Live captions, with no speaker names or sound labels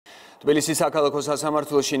თბილისის საქალაქო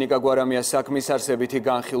სასამართლოში ნიკა გვარამიას საქმის არსებითი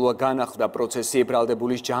განხილვა განახლდა პროცესი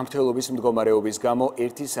ბრალდებულის ჯანმრთელობის მდგომარეობის გამო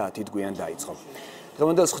 1 საათით გვიან დაიწყო.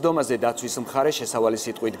 დღევანდელ სხდომაზე დაცვის მხარე შესავალი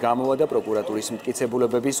სიტყვით გამოვა და პროკურატურის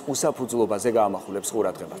მტკიცებულებების უსაფუძვლობაზე გაამახვილებს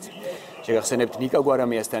ყურადღებას. შეგახსენებთ, ნიკა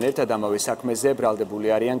გვარამიასთან ერთად ამავე საქმეზე ბრალდებული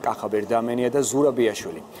არიან კახაბერდამენია და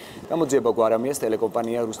ზურაბიაშვილი. გამოძიება გვარამიას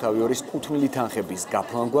ტელეკომპანია რუსთავიორის კუთვნილი თანხების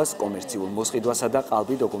გაფლანგვას, კომერციულ მოსყიდვასა და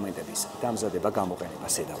ყალბი დოკუმენტების დამზადება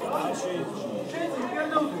გამოყენებას ედავება.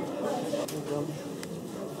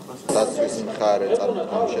 დაცვის მხარე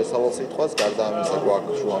წარმოთქმის შესავალ სიტყვას, გარდა ამისა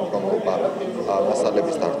გვაქვს შუამდგომლობა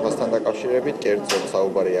მასალების დართვასთან დაკავშირებით, კერძოდ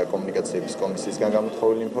საუბარია კომუნიკაციების კომისიისგან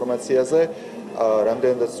გამოთხოვილი ინფორმაციაზე.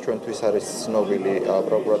 რამდენადაც ჩვენთვის არის ცნობილი,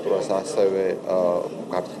 პროკურატურას ასევე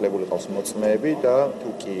გაფრთხილებული ყავს მოწმეები და თუ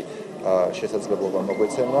კი შესაძლებლობა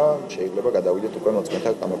მოგვეცემა, შეიძლება გადავიდეთ უკვე მოწმეთა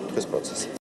გამოკითხვის პროცესში.